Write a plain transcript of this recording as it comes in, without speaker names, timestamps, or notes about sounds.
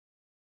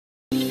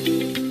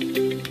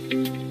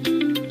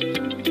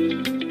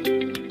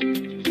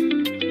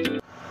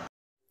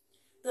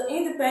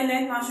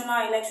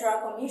National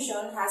Electoral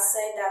Commission has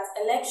said that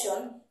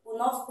election will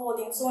not hold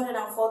in 240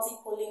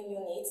 polling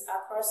units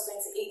across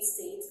 28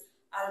 states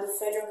and the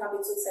Federal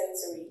Capital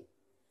Territory.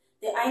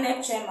 The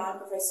INEC chairman,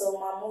 Professor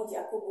Mahmoud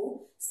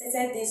Yakubu,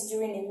 stated this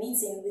during a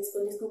meeting with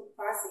political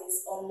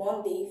parties on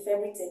Monday,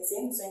 February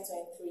 13,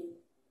 2023.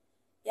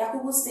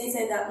 Yakubu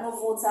stated that no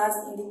voters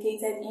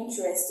indicated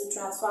interest to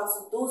transfer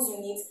to those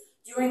units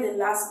during the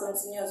last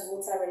continuous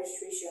voter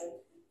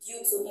registration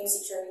due to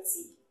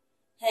insecurity.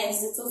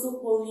 Hence, the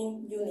total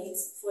polling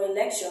units for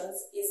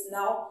elections is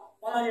now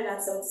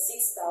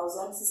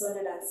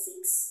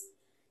 176,606.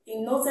 He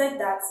noted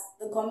that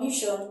the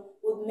Commission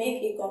would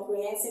make a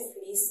comprehensive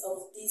list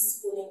of these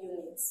polling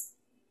units.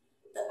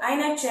 The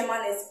INEC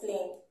chairman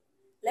explained,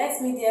 "Let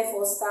me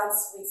therefore start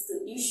with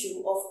the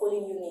issue of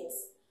polling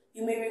units.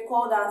 You may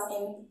recall that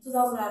in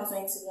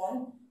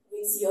 2021,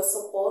 with your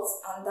support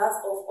and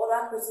that of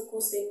other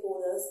critical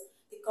stakeholders,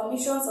 the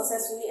Commission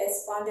successfully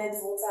expanded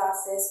voter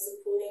access to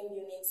polling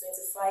units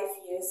 25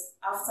 years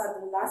after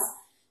the last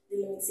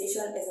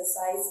delimitation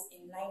exercise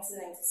in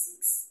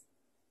 1996.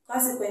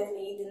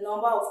 Consequently, the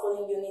number of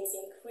polling units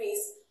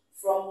increased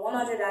from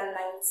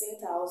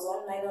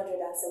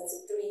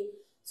 119,973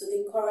 to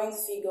the current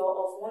figure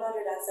of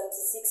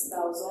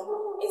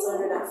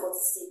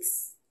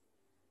 176,846.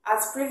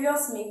 At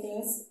previous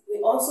meetings, we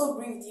also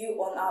briefed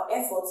you on our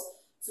efforts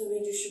to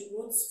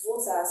redistribute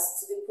voters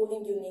to the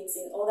polling units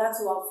in order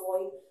to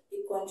avoid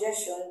the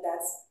congestion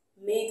that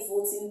made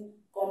voting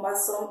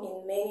cumbersome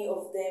in many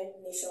of them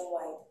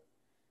nationwide.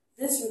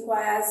 This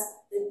requires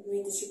the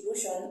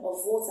redistribution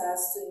of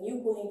voters to new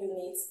polling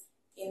units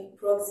in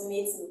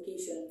proximate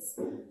locations,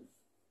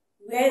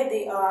 where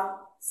they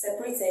are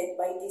separated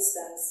by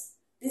distance.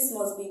 This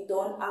must be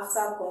done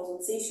after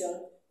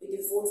consultation with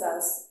the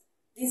voters.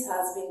 This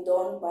has been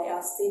done by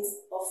our state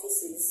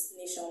offices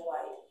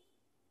nationwide.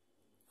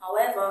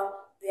 However,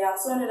 there are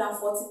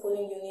 240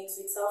 polling units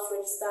without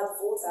registered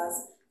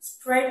voters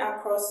spread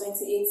across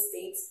 28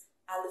 states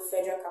and the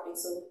Federal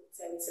Capital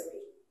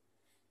Territory.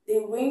 They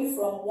range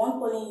from 1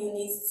 polling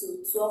unit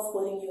to 12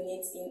 polling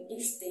units in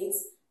each state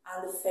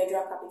and the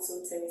Federal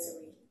Capital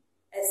Territory,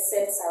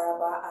 except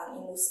Taraba and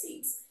Imo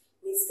states,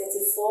 with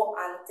 34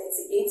 and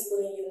 38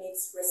 polling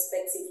units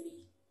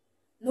respectively.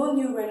 No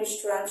new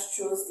registrant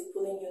chose the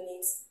polling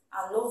units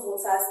and no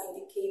voters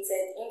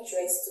indicated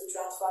interest to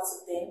transfer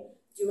to them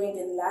during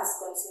the last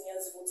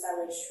continuous voter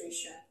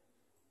registration,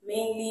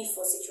 mainly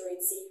for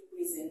security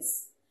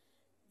reasons.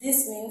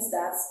 This means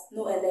that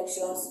no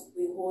elections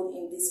will hold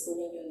in these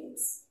polling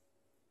units.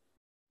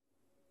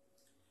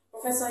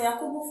 Professor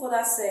Yakubu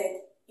further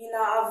said, "In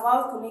our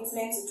avowed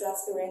commitment to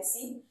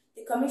transparency,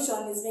 the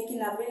Commission is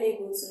making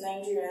available to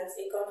Nigerians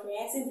a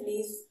comprehensive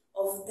list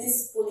of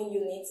these polling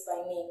units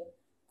by name,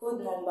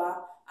 code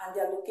number, and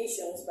their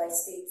locations by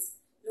states,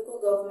 local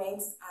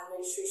governments, and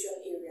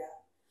registration area.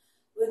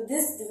 With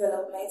this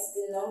development,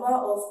 the number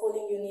of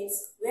polling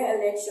units where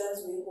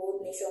elections will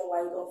hold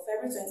nationwide on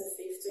February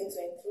 25,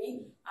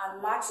 2023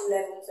 and March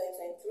 11,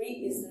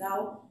 2023 is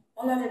now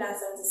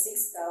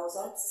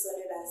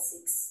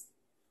 176,606.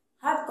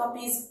 Hard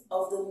copies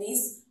of the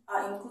list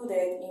are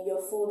included in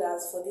your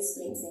folders for this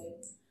meeting.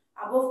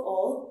 Above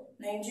all,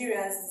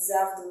 Nigerians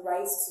deserve the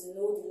right to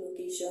know the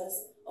locations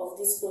of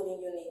these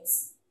polling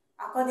units.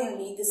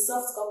 Accordingly, the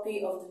soft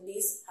copy of the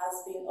list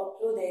has been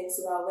uploaded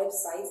to our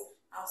website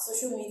and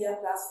social media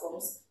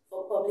platforms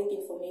for public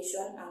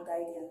information and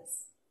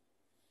guidance."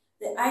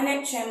 The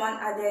INEC chairman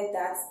added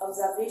that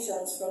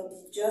observations from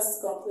the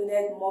just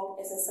concluded mock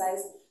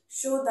exercise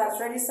showed that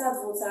registered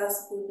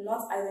voters could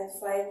not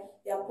identify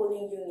their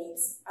polling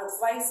units,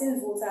 advising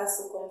voters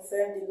to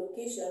confirm the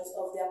locations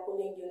of their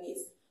polling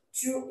units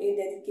through a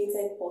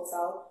dedicated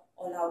portal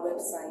on our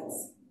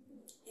website.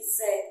 He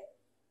said,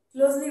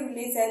 "Closely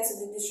related to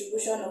the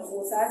distribution of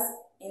voters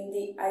in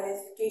the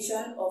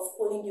identification of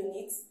polling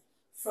units,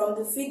 from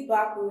the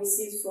feedback we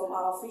received from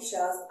our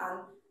officials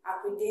and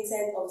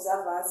accredited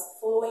observers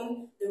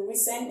following the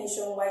recent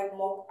nationwide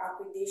mock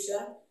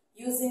accreditation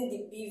using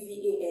the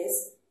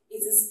BVAS,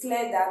 it is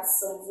clear that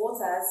some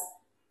voters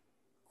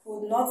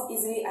could not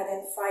easily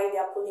identify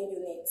their polling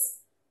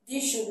units.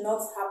 This should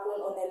not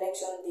happen on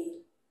election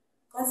day.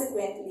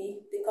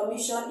 Consequently, the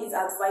Commission is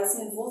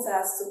advising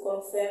voters to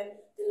confirm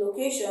the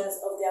locations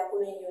of their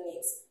polling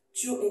units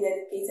through a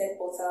dedicated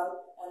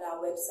portal on our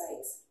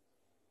website."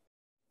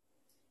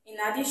 In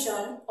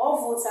addition, all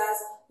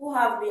voters who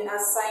have been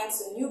assigned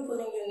to new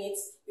polling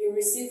units will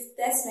receive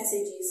text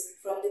messages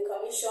from the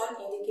Commission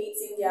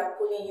indicating their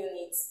polling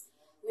units.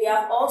 We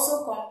have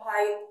also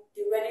compiled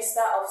the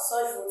register of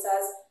such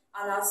voters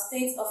and our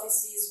state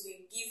offices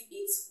will give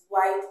it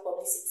wide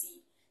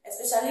publicity,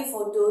 especially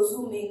for those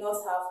who may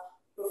not have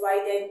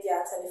provided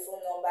their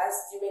telephone numbers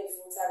during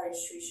voter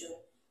registration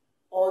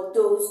or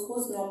those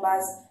whose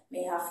numbers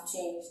may have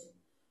changed.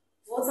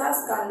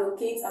 Voters can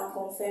locate and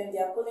confirm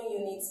their polling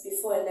units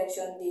before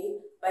election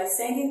day by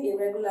sending a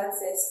regular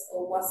text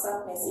or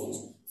WhatsApp message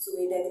to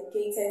a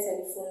dedicated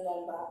telephone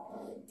number.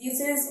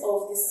 Details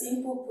of the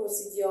simple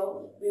procedure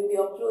will be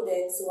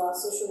uploaded to our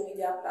social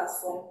media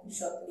platform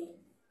shortly.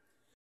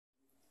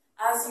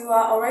 As you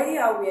are already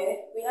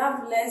aware, we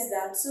have less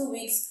than 2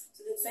 weeks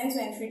to the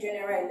 2023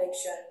 general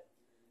election.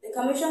 The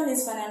Commission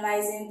is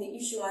finalizing the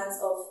issuance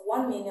of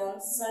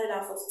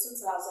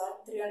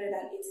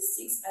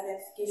 1,642,386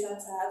 identification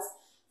tags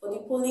for the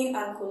polling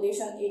and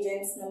collation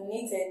agents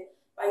nominated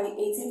by the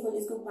 18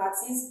 political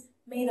parties,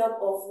 made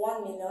up of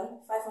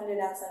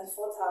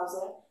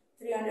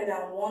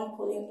 1,574,301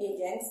 polling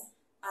agents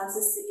and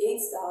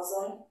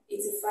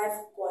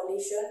 68,085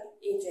 coalition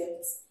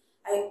agents.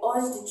 I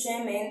urge the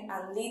chairmen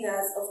and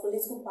leaders of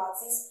political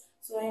parties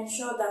to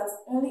ensure that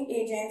only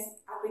agents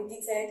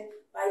accredited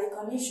by the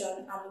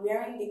Commission and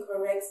wearing the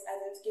correct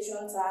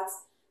identification tags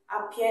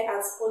appear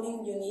at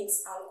polling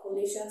units and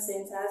collation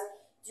centers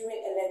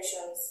during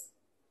elections.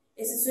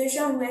 A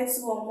situation where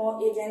 2 or more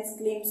agents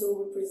claim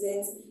to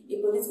represent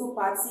a political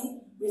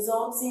party,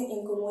 resulting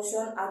in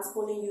commotion at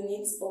polling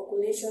units or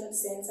collation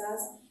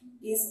centers,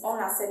 is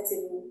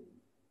unacceptable.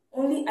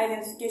 Only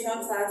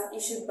identification tags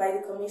issued by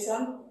the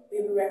Commission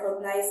will be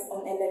recognized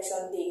on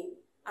election day,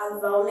 and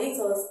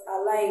violators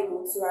are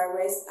liable to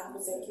arrest and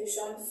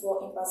prosecution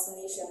for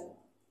impersonation.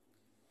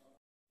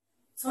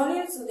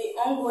 Turning to the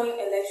ongoing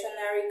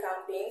electionary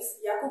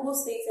campaigns, Yakubu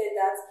stated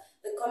that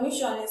the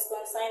Commission is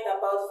concerned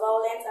about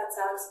violent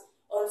attacks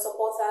on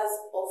supporters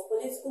of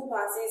political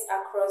parties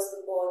across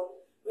the board,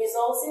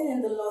 resulting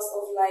in the loss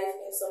of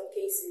life in some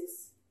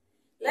cases.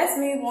 Let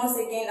me once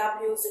again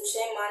appeal to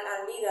chairmen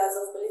and leaders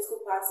of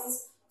political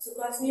parties to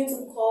continue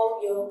to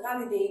call your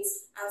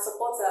candidates and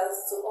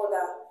supporters to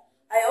order.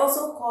 I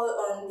also call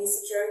on the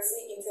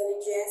security,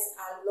 intelligence,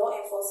 and law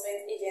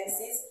enforcement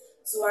agencies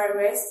to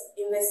arrest,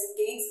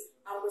 investigate,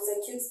 and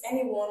prosecute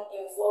anyone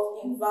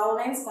involved in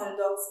violent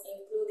conduct,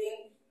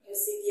 including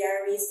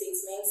incendiary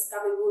statements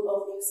capable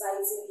of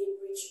inciting a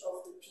breach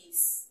of the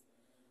peace.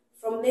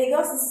 From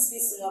Lagos, this is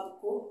Peace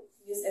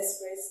News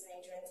Express,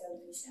 Nigerian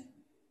Television.